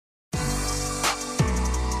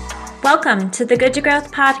Welcome to the Good to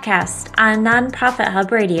Growth podcast on Nonprofit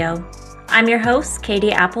Hub Radio. I'm your host, Katie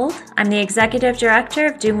Appold. I'm the Executive Director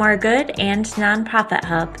of Do More Good and Nonprofit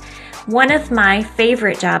Hub. One of my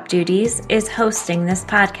favorite job duties is hosting this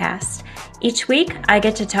podcast. Each week, I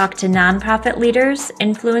get to talk to nonprofit leaders,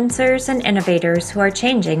 influencers, and innovators who are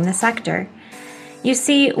changing the sector. You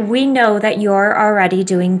see, we know that you're already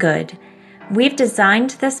doing good. We've designed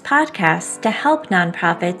this podcast to help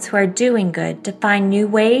nonprofits who are doing good to find new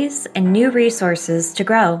ways and new resources to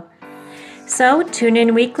grow. So tune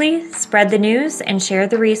in weekly, spread the news, and share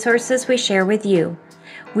the resources we share with you.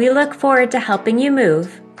 We look forward to helping you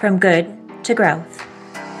move from good to growth.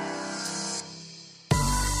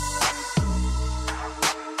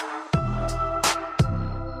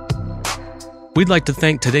 We'd like to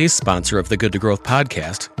thank today's sponsor of the Good to Growth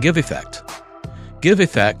podcast, GiveEffect.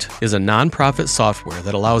 GiveEffect is a nonprofit software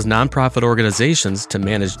that allows nonprofit organizations to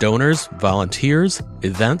manage donors, volunteers,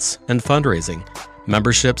 events, and fundraising,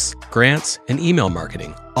 memberships, grants, and email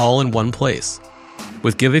marketing, all in one place.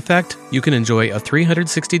 With GiveEffect, you can enjoy a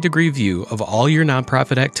 360-degree view of all your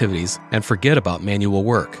nonprofit activities and forget about manual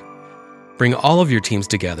work. Bring all of your teams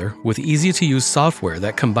together with easy-to-use software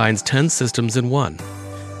that combines 10 systems in one.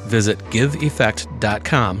 Visit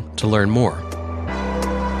giveeffect.com to learn more.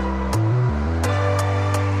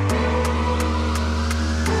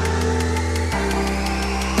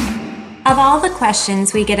 Of all the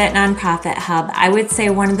questions we get at Nonprofit Hub, I would say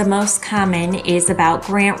one of the most common is about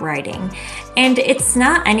grant writing. And it's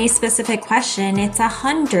not any specific question, it's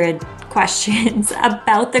 100 questions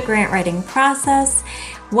about the grant writing process,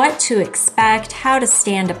 what to expect, how to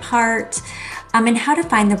stand apart, and how to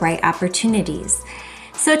find the right opportunities.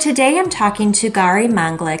 So today I'm talking to Gary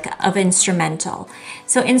Manglik of Instrumental.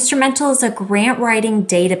 So Instrumental is a grant writing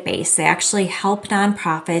database. They actually help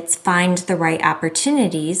nonprofits find the right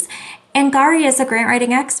opportunities. And Gary is a grant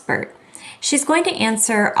writing expert. She's going to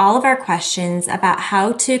answer all of our questions about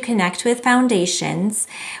how to connect with foundations,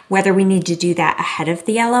 whether we need to do that ahead of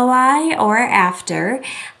the LOI or after.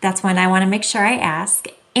 That's one I want to make sure I ask.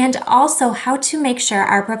 And also how to make sure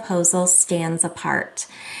our proposal stands apart.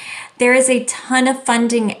 There is a ton of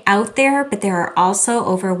funding out there, but there are also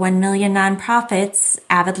over 1 million nonprofits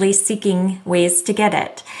avidly seeking ways to get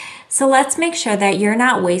it. So let's make sure that you're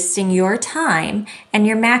not wasting your time and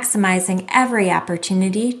you're maximizing every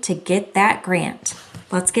opportunity to get that grant.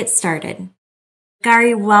 Let's get started.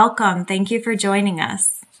 Gary, welcome. Thank you for joining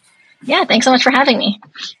us. Yeah, thanks so much for having me.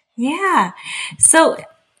 Yeah. So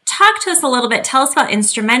talk to us a little bit. Tell us about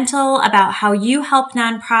Instrumental, about how you help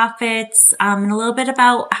nonprofits, and a little bit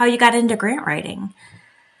about how you got into grant writing.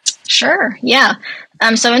 Sure. Yeah.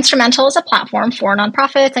 So Instrumental is a platform for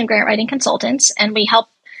nonprofits and grant writing consultants, and we help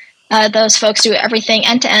those folks do everything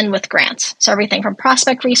end to end with grants. So everything from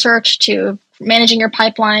prospect research to managing your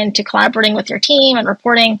pipeline to collaborating with your team and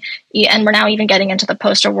reporting. And we're now even getting into the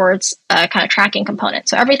post awards kind of tracking component.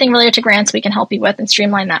 So everything related to grants we can help you with and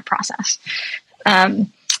streamline that process. And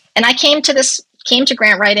I came to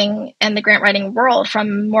grant writing and the grant writing world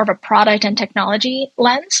from more of a product and technology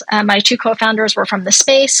lens. My two co-founders were from the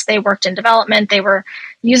space. They worked in development. They were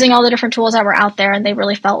using all the different tools that were out there, and they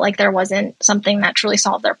really felt like there wasn't something that truly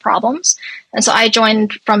solved their problems. And so I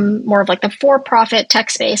joined from more of like the for-profit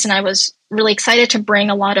tech space, and I was really excited to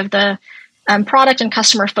bring a lot of the product and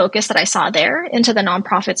customer focus that I saw there into the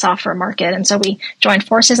nonprofit software market. And so we joined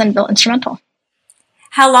forces and built Instrumental.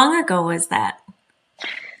 How long ago was that?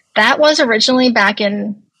 That was originally back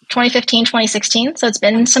in 2015, 2016. So it's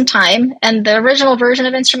been some time. And the original version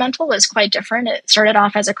of Instrumental was quite different. It started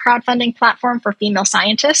off as a crowdfunding platform for female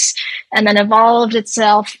scientists and then evolved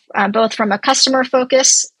itself both from a customer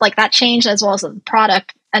focus, like that changed, as well as the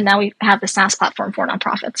product. And now we have the SaaS platform for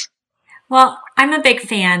nonprofits. Well, I'm a big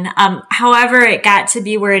fan. However it got to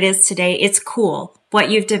be where it is today, it's cool.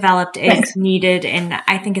 What you've developed is needed, and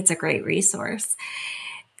I think it's a great resource.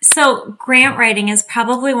 So grant writing is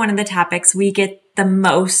probably one of the topics we get the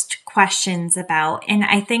most questions about. And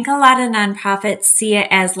I think a lot of nonprofits see it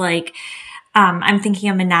as like, I'm thinking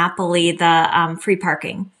of Monopoly, the free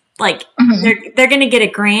parking. Like they're going to get a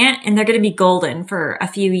grant and they're going to be golden for a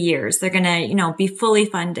few years. They're going to, be fully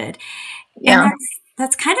funded. Yeah. And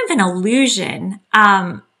that's kind of an illusion.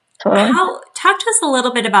 Talk to us a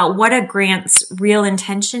little bit about what a grant's real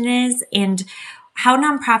intention is and how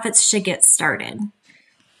nonprofits should get started.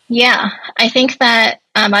 Yeah, I think that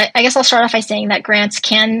I guess I'll start off by saying that grants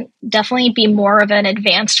can definitely be more of an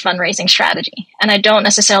advanced fundraising strategy. And I don't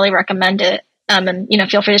necessarily recommend it. And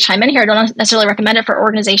feel free to chime in here. I don't necessarily recommend it for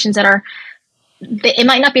organizations that are it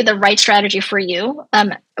might not be the right strategy for you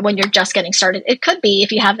when you're just getting started. It could be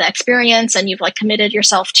if you have the experience and you've committed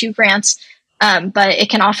yourself to grants. But it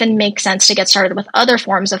can often make sense to get started with other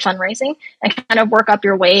forms of fundraising and kind of work up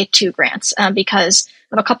your way to grants because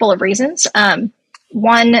of a couple of reasons.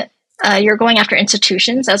 One, you're going after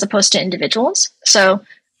institutions as opposed to individuals. So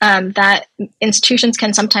that institutions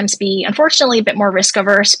can sometimes be, unfortunately, a bit more risk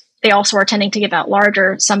averse. They also are tending to give out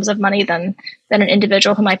larger sums of money than an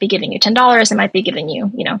individual who might be giving you $10 and might be giving you,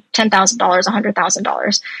 $10,000,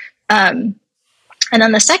 $100,000. And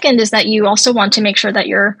then the second is that you also want to make sure that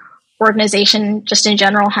your organization just in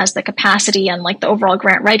general has the capacity and like the overall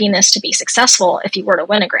grant readiness to be successful if you were to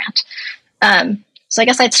win a grant. So I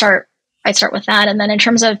guess I'd start with that. And then in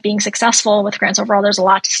terms of being successful with grants overall, there's a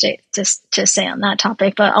lot to say on that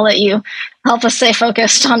topic, but I'll let you help us stay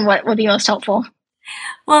focused on what would be most helpful.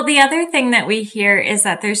 Well, the other thing that we hear is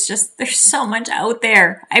that there's so much out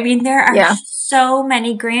there. I mean, there are so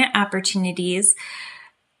many grant opportunities,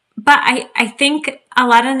 but I think a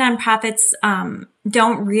lot of nonprofits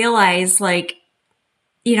don't realize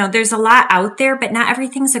there's a lot out there, but not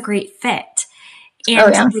everything's a great fit.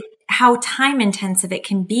 And how time intensive it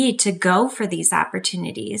can be to go for these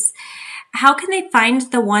opportunities. How can they find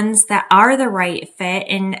the ones that are the right fit?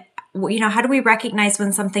 And, how do we recognize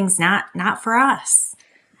when something's not for us?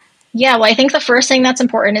 Yeah, well, I think the first thing that's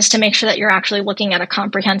important is to make sure that you're actually looking at a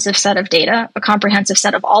comprehensive set of data, a comprehensive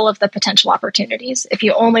set of all of the potential opportunities. If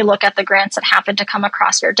you only look at the grants that happen to come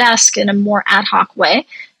across your desk in a more ad hoc way,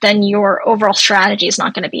 then your overall strategy is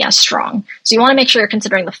not going to be as strong. So you want to make sure you're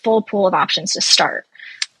considering the full pool of options to start.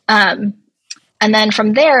 And then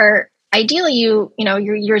from there, ideally, you're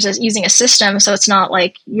using a system. So it's not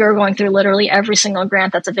like you're going through literally every single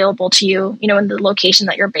grant that's available to you, in the location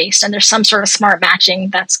that you're based. And there's some sort of smart matching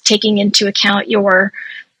that's taking into account your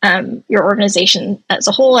organization as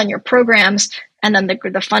a whole and your programs, and then the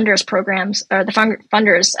funders programs or the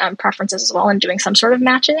funders preferences as well, and doing some sort of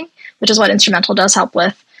matching, which is what Instrumental does help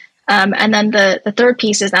with. And then the third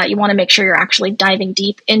piece is that you want to make sure you're actually diving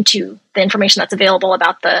deep into the information that's available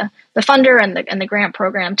about the funder and the grant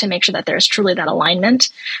program to make sure that there's truly that alignment.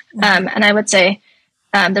 And I would say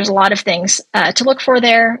there's a lot of things to look for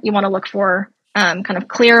there. You want to look for kind of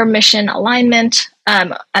clear mission alignment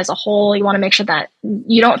as a whole. You want to make sure that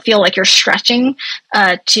you don't feel like you're stretching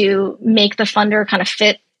to make the funder kind of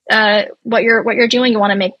fit what you're doing. You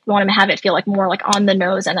want to have it feel like more like on the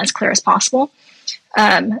nose and as clear as possible.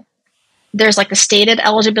 There's like the stated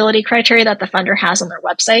eligibility criteria that the funder has on their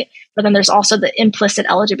website, but then there's also the implicit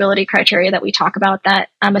eligibility criteria that we talk about that,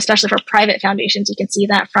 especially for private foundations. You can see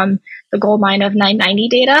that from the goldmine of 990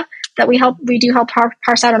 data that we do help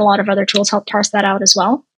parse out, and a lot of other tools help parse that out as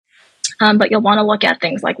well. But you'll want to look at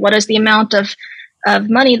things like what is the amount of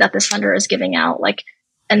money that this funder is giving out,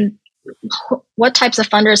 and what types of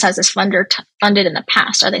funders has this funder funded in the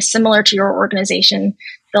past? Are they similar to your organization?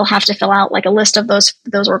 They'll have to fill out like a list of those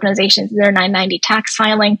organizations, their 990 tax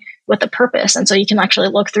filing with a purpose. And so you can actually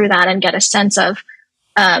look through that and get a sense of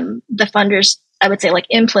the funders, I would say, like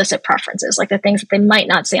implicit preferences, like the things that they might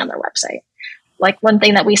not say on their website. Like one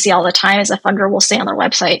thing that we see all the time is a funder will say on their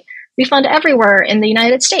website, we fund everywhere in the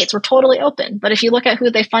United States. We're totally open. But if you look at who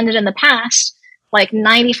they funded in the past, like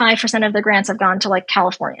 95% of the grants have gone to like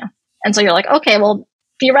California. And so you're like, okay, well,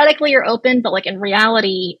 theoretically you're open, but like in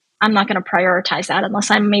reality, I'm not going to prioritize that unless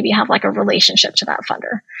I maybe have like a relationship to that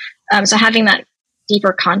funder. So having that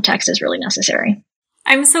deeper context is really necessary.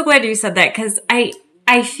 I'm so glad you said that, because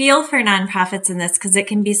I feel for nonprofits in this, because it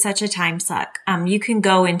can be such a time suck. You can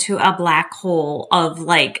go into a black hole of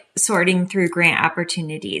like sorting through grant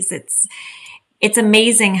opportunities. It's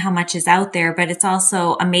amazing how much is out there, but it's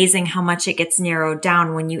also amazing how much it gets narrowed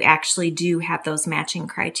down when you actually do have those matching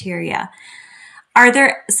criteria.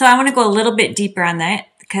 So I want to go a little bit deeper on that,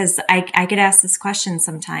 because I get asked this question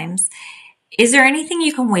sometimes. Is there anything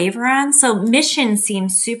you can waver on? So mission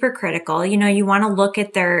seems super critical. You want to look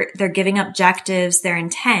at their giving objectives, their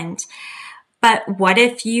intent. But what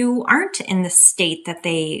if you aren't in the state that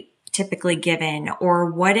they typically give in? Or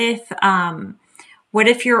what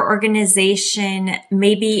if your organization,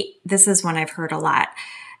 maybe this is one I've heard a lot,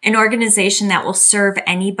 an organization that will serve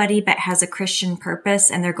anybody but has a Christian purpose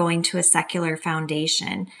and they're going to a secular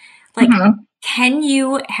foundation? Like, Can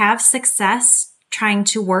you have success trying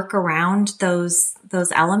to work around those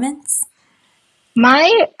elements?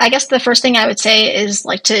 I guess the first thing I would say is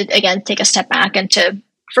like to, again, take a step back and to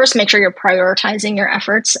first make sure you're prioritizing your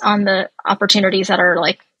efforts on the opportunities that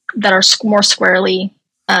are more squarely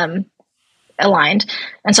aligned.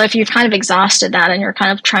 And so if you've kind of exhausted that and you're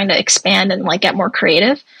kind of trying to expand and like get more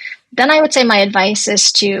creative, then I would say my advice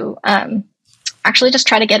is to actually just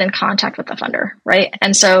try to get in contact with the funder, right?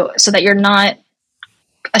 And so that you're not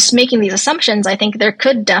making these assumptions. I think there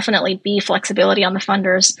could definitely be flexibility on the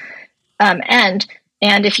funders end.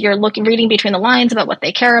 And if you're reading between the lines about what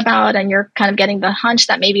they care about, and you're kind of getting the hunch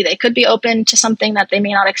that maybe they could be open to something that they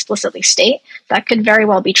may not explicitly state, that could very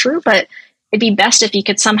well be true. But it'd be best if you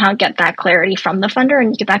could somehow get that clarity from the funder,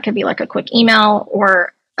 and that could be like a quick email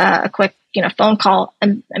or a quick, phone call.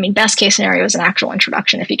 And I mean, best case scenario is an actual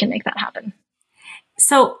introduction if you can make that happen.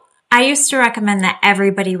 So I used to recommend that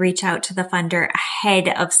everybody reach out to the funder ahead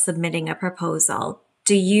of submitting a proposal.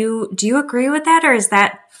 Do you agree with that, or is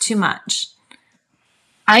that too much?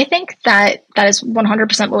 I think that is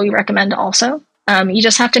 100% what we recommend also. You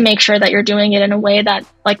just have to make sure that you're doing it in a way that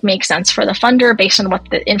like makes sense for the funder based on what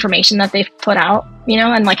the information that they've put out,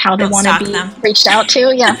 and like how they want to be reached out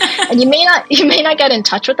to. Yeah. And you may not get in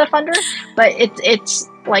touch with the funder, but it's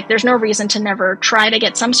like, there's no reason to never try to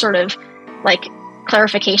get some sort of like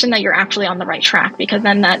clarification that you're actually on the right track, because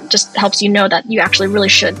then that just helps you know that you actually really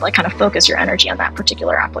should like kind of focus your energy on that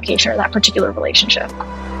particular application or that particular relationship.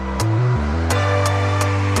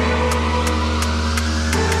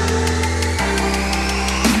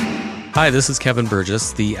 Hi, this is Kevin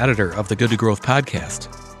Burgess, the editor of the Good to Growth podcast.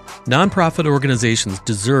 Nonprofit organizations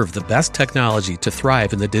deserve the best technology to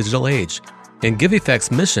thrive in the digital age, and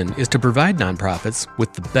GiveEffect's mission is to provide nonprofits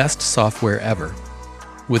with the best software ever.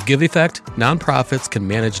 With GiveEffect, nonprofits can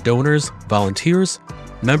manage donors, volunteers,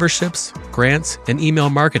 memberships, grants, and email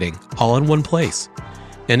marketing all in one place,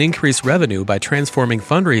 and increase revenue by transforming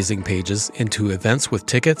fundraising pages into events with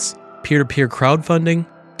tickets, peer-to-peer crowdfunding,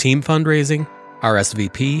 team fundraising,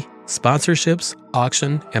 RSVP, sponsorships,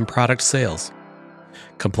 auction, and product sales.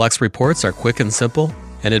 Complex reports are quick and simple,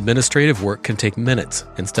 and administrative work can take minutes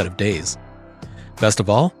instead of days. Best of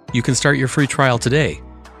all, you can start your free trial today.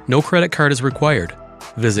 No credit card is required.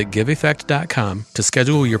 Visit GiveEffect.com to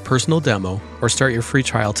schedule your personal demo or start your free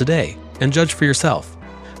trial today and judge for yourself.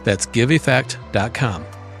 That's GiveEffect.com.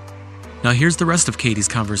 Now here's the rest of Katie's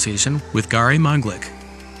conversation with Gary Monglick.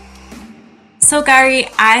 So Gary,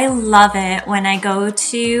 I love it when I go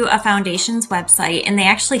to a foundation's website and they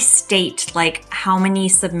actually state like how many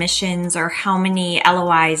submissions or how many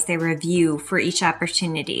LOIs they review for each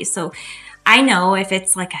opportunity. So I know if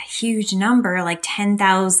it's like a huge number, like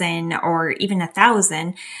 10,000 or even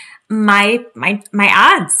 1,000, my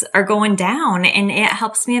odds are going down, and it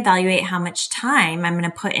helps me evaluate how much time I'm going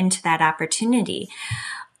to put into that opportunity.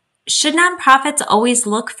 Should nonprofits always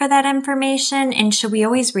look for that information, and should we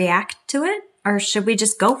always react to it, or should we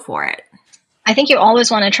just go for it? I think you always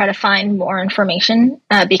want to try to find more information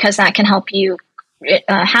because that can help you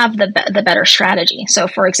have the better strategy. So,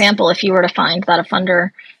 for example, if you were to find that a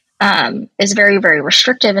funder is very, very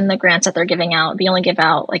restrictive in the grants that they're giving out, they only give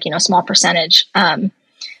out like, a small percentage,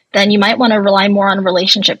 then you might want to rely more on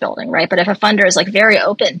relationship building, right? But if a funder is like very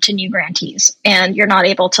open to new grantees and you're not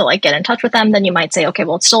able to like get in touch with them, then you might say, okay,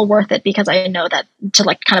 well, it's still worth it because I know that to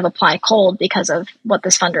like kind of apply cold because of what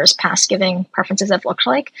this funder's past giving preferences have looked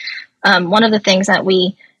like. One of the things that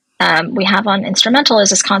we have on Instrumental is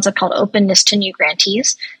this concept called openness to new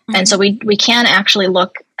grantees. Mm-hmm. And so we can actually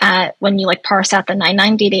look at, when you like parse out the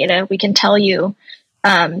 990 data, we can tell you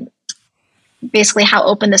basically how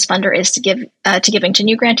open this funder is to giving to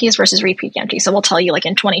new grantees versus repeat grantees. So we'll tell you like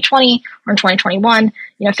in 2020 or in 2021,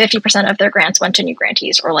 50% of their grants went to new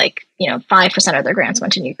grantees, or like, 5% of their grants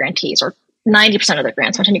went to new grantees, or 90% of their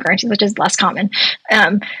grants went to new grantees, which is less common.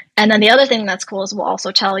 And then the other thing that's cool is we'll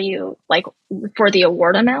also tell you like for the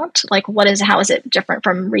award amount, like how is it different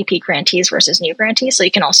from repeat grantees versus new grantees? So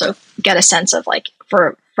you can also get a sense of like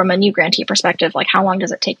from a new grantee perspective, like how long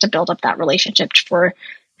does it take to build up that relationship for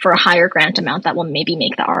a higher grant amount that will maybe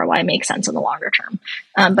make the ROI make sense in the longer term.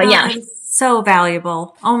 So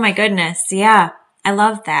valuable. Oh my goodness. Yeah. I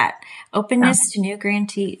love that. Openness to new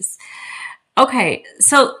grantees. Okay.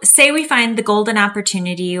 So say we find the golden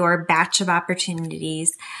opportunity or batch of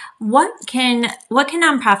opportunities. What can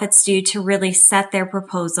nonprofits do to really set their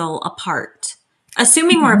proposal apart?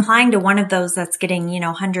 Assuming we're applying to one of those that's getting,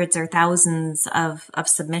 hundreds or thousands of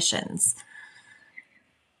submissions.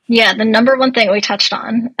 Yeah, the number one thing we touched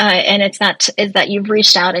on, and is that you've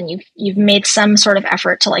reached out and you've made some sort of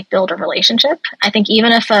effort to like build a relationship. I think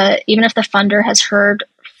even if the funder has heard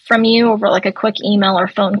from you over like a quick email or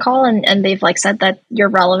phone call, and they've like said that you're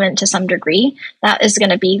relevant to some degree, that is going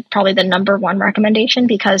to be probably the number one recommendation.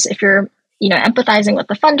 Because if you're empathizing with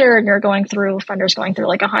the funder and funders going through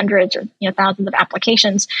like hundreds or thousands of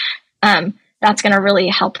applications, that's going to really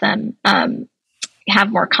help them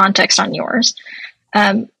have more context on yours.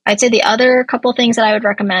 I'd say the other couple things that I would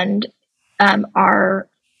recommend are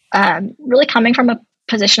really coming from a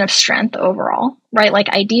position of strength overall, right? Like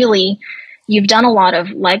ideally, you've done a lot of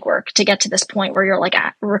legwork to get to this point where you're like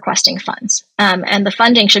requesting funds. And the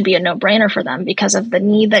funding should be a no-brainer for them because of the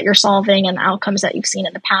need that you're solving and the outcomes that you've seen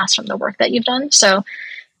in the past from the work that you've done. So,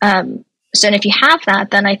 and if you have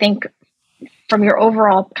that, then I think from your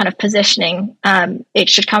overall kind of positioning, it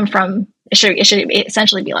should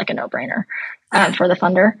essentially be like a no-brainer for the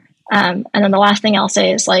funder. And then the last thing I'll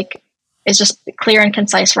say is just clear and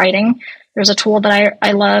concise writing. There's a tool that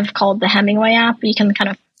I love called the Hemingway app. You can kind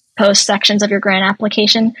of post sections of your grant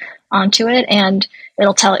application onto it, and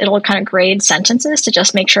it'll kind of grade sentences to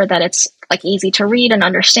just make sure that it's like easy to read and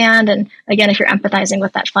understand. And again, if you're empathizing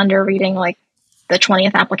with that funder reading like the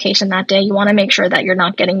 20th application that day, you want to make sure that you're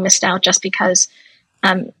not getting missed out just because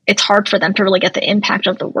it's hard for them to really get the impact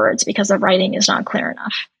of the words because the writing is not clear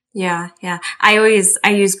enough. Yeah. I use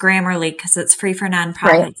Grammarly because it's free for nonprofits,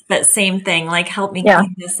 right. But same thing, like help me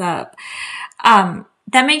clean this up.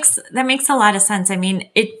 That makes a lot of sense. I mean,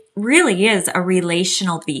 it really is a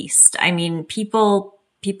relational beast. I mean, people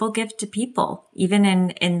give to people, even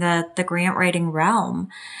in the grant writing realm.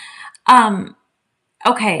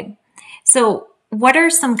 Okay. So what are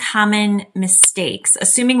some common mistakes?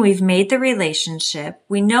 Assuming we've made the relationship,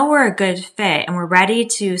 we know we're a good fit and we're ready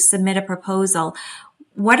to submit a proposal.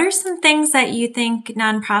 What are some things that you think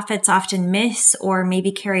nonprofits often miss or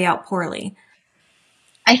maybe carry out poorly?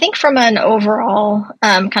 I think from an overall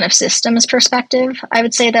kind of systems perspective, I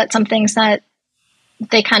would say that some things that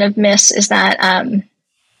they kind of miss is that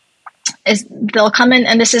is they'll come in,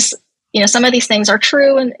 and this is, some of these things are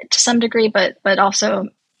true and to some degree, but also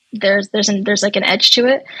there's like an edge to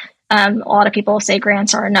it. A lot of people say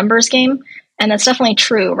grants are a numbers game, and that's definitely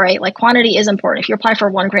true, right? Like quantity is important. If you apply for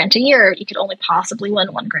one grant a year, you could only possibly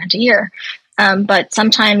win one grant a year. But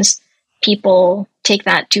sometimes people take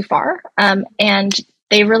that too far, and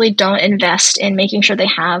they really don't invest in making sure they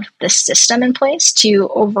have the system in place to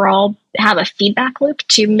overall have a feedback loop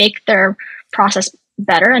to make their process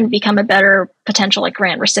better and become a better potential like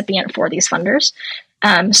grant recipient for these funders.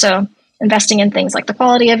 So investing in things like the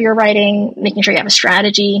quality of your writing, making sure you have a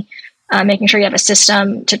strategy, making sure you have a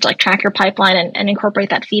system to like track your pipeline and incorporate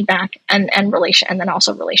that feedback and then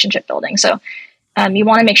also relationship building. So you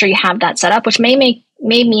want to make sure you have that set up, which may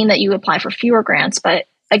mean that you apply for fewer grants. But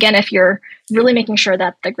again, if you're really making sure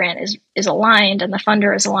that the grant is aligned and the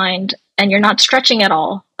funder is aligned and you're not stretching at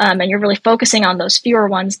all, and you're really focusing on those fewer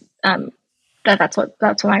ones, that's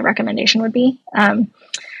what my recommendation would be.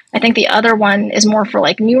 I think the other one is more for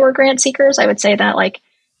like newer grant seekers. I would say that like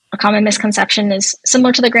a common misconception is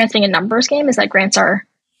similar to the grants being a numbers game, is that grants are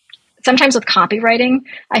sometimes with copywriting.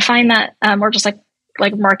 I find that, or just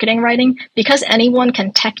like marketing writing, because anyone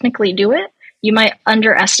can technically do it, you might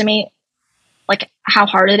underestimate like how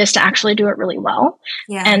hard it is to actually do it really well.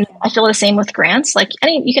 Yeah. And I feel the same with grants. Like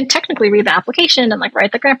you can technically read the application and like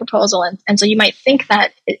write the grant proposal. And so you might think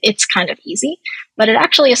that it's kind of easy, but it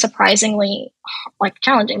actually is surprisingly like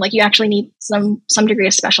challenging. Like you actually need some degree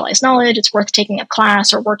of specialized knowledge. It's worth taking a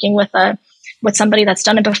class or working with somebody that's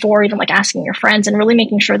done it before, even like asking your friends and really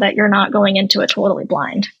making sure that you're not going into it totally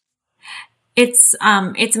blind. It's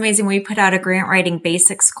amazing. We put out a grant writing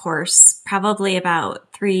basics course probably about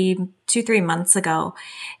 3 months ago.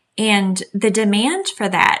 And the demand for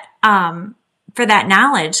that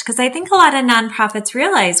knowledge, because I think a lot of nonprofits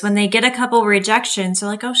realize when they get a couple rejections, they're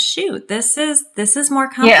like, oh shoot, this is more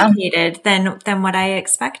complicated than what I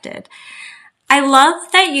expected. I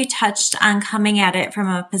love that you touched on coming at it from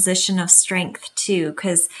a position of strength too,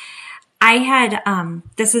 because I had,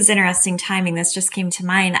 this is interesting timing. This just came to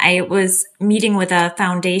mind. I was meeting with a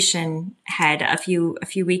foundation head a few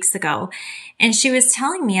weeks ago, and she was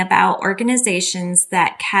telling me about organizations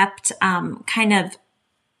that kept, kind of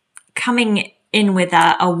coming in with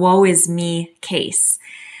a woe is me case.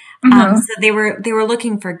 Mm-hmm. So they were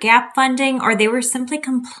looking for gap funding, or they were simply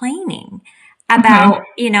complaining about,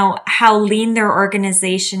 how lean their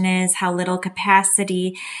organization is, how little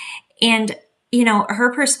capacity. And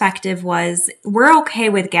her perspective was, we're okay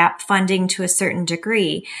with gap funding to a certain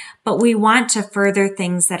degree, but we want to further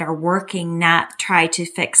things that are working, not try to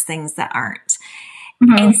fix things that aren't.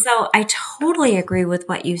 Mm-hmm. And so I totally agree with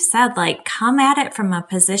what you said, like come at it from a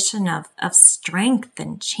position of strength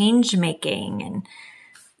and change making. And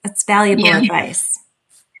that's valuable advice.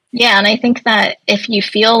 Yeah. And I think that if you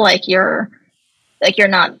feel like you're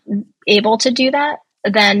not able to do that,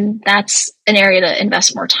 then that's an area to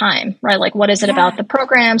invest more time, right? Like what is it about the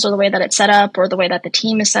programs or the way that it's set up or the way that the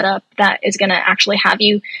team is set up that is going to actually have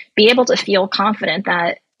you be able to feel confident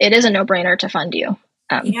that it is a no-brainer to fund you?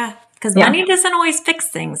 Because money doesn't always fix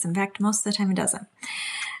things. In fact, most of the time it doesn't.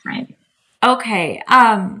 Right. Okay.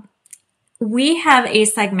 We have a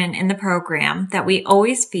segment in the program that we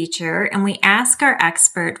always feature, and we ask our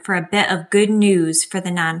expert for a bit of good news for the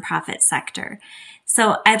nonprofit sector.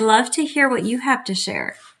 So I'd love to hear what you have to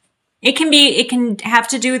share. It can have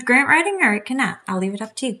to do with grant writing, or it cannot. I'll leave it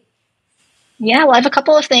up to you. Yeah, well, I have a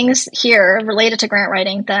couple of things here related to grant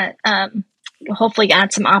writing that hopefully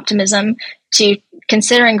add some optimism to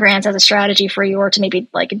considering grants as a strategy for you, or to maybe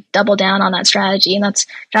like double down on that strategy. And that's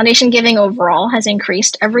foundation giving overall has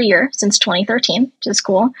increased every year since 2013, which is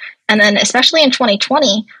cool. And then especially in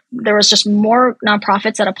 2020, there was just more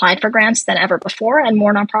nonprofits that applied for grants than ever before, and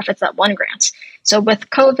more nonprofits that won grants. So with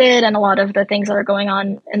COVID and a lot of the things that are going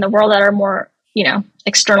on in the world that are more,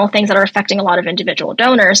 external things that are affecting a lot of individual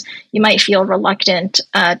donors, you might feel reluctant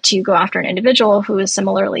to go after an individual who is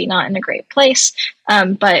similarly not in a great place.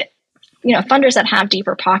 But funders that have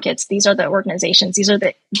deeper pockets, these are the organizations, these are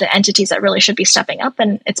the entities that really should be stepping up.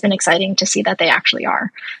 And it's been exciting to see that they actually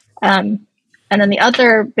are. And then the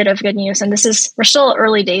other bit of good news, and we're still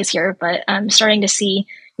early days here, but I'm starting to see,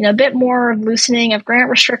 a bit more loosening of grant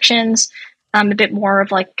restrictions, a bit more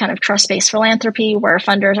of like kind of trust-based philanthropy, where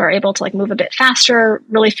funders are able to like move a bit faster,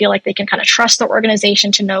 really feel like they can kind of trust the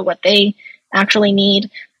organization to know what they actually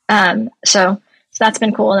need. So that's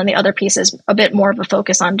been cool. And then the other piece is a bit more of a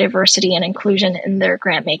focus on diversity and inclusion in their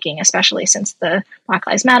grant making, especially since the Black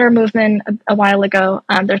Lives Matter movement a while ago.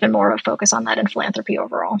 There's been more of a focus on that in philanthropy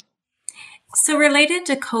overall. So related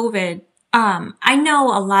to COVID, I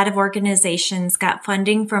know a lot of organizations got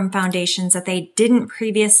funding from foundations that they didn't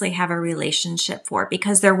previously have a relationship for,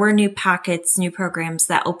 because there were new pockets, new programs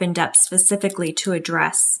that opened up specifically to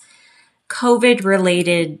address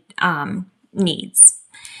COVID-related needs.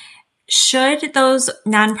 Should those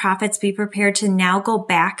nonprofits be prepared to now go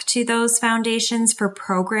back to those foundations for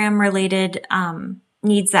program-related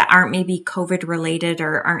needs that aren't maybe COVID-related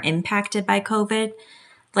or aren't impacted by COVID?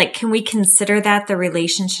 Like, can we consider that the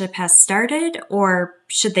relationship has started, or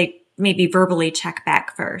should they maybe verbally check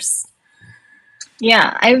back first?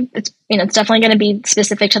 Yeah, it's definitely going to be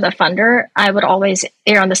specific to the funder. I would always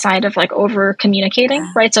err on the side of like over communicating,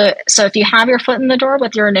 right? So if you have your foot in the door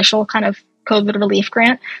with your initial kind of COVID relief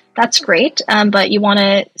grant, that's great. But you want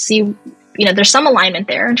to see, there's some alignment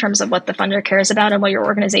there in terms of what the funder cares about and what your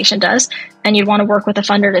organization does. And you'd want to work with the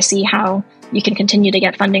funder to see how you can continue to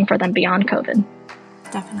get funding for them beyond COVID.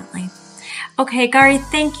 Definitely. Okay, Gari,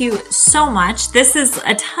 thank you so much. This is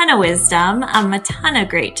a ton of wisdom, a ton of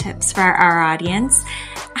great tips for our audience.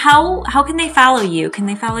 How can they follow you? Can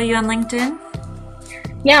they follow you on LinkedIn?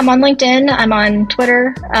 Yeah, I'm on LinkedIn. I'm on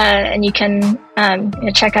Twitter, and you can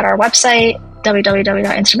check out our website,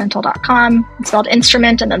 www.instrumental.com. It's spelled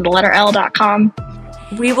instrument and then the letter L.com.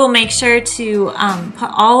 We will make sure to put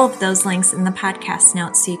all of those links in the podcast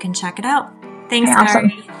notes so you can check it out. Thanks, okay, awesome.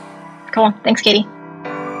 Gari. Cool. Thanks, Katie.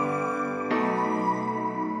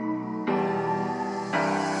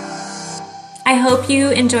 I hope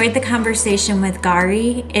you enjoyed the conversation with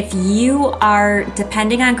Gari. If you are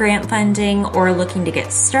depending on grant funding or looking to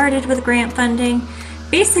get started with grant funding,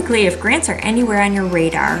 basically if grants are anywhere on your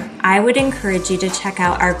radar, I would encourage you to check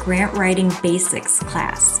out our Grant Writing Basics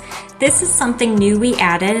class. This is something new we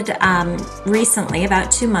added recently, about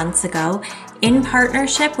 2 months ago, in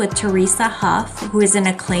partnership with Teresa Huff, who is an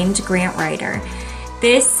acclaimed grant writer.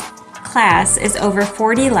 This class is over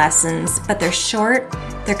 40 lessons, but they're short,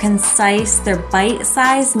 they're concise, they're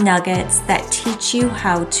bite-sized nuggets that teach you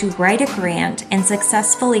how to write a grant and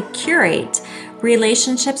successfully curate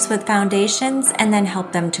relationships with foundations and then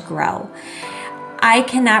help them to grow. I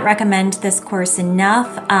cannot recommend this course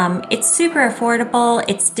enough. It's super affordable.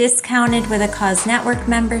 It's discounted with a Cause Network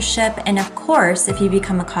membership. And of course, if you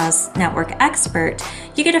become a Cause Network expert,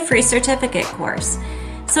 you get a free certificate course.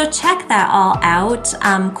 So check that all out.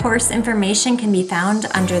 Course information can be found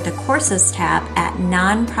under the Courses tab at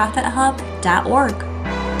nonprofithub.org.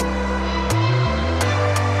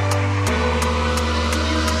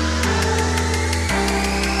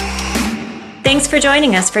 Thanks for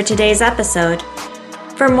joining us for today's episode.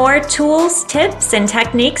 For more tools, tips, and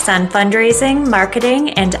techniques on fundraising,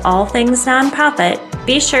 marketing, and all things nonprofit,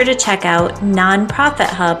 be sure to check out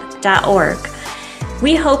nonprofithub.org.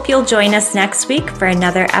 We hope you'll join us next week for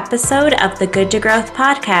another episode of the Good to Growth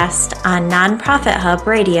podcast on Nonprofit Hub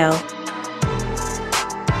Radio.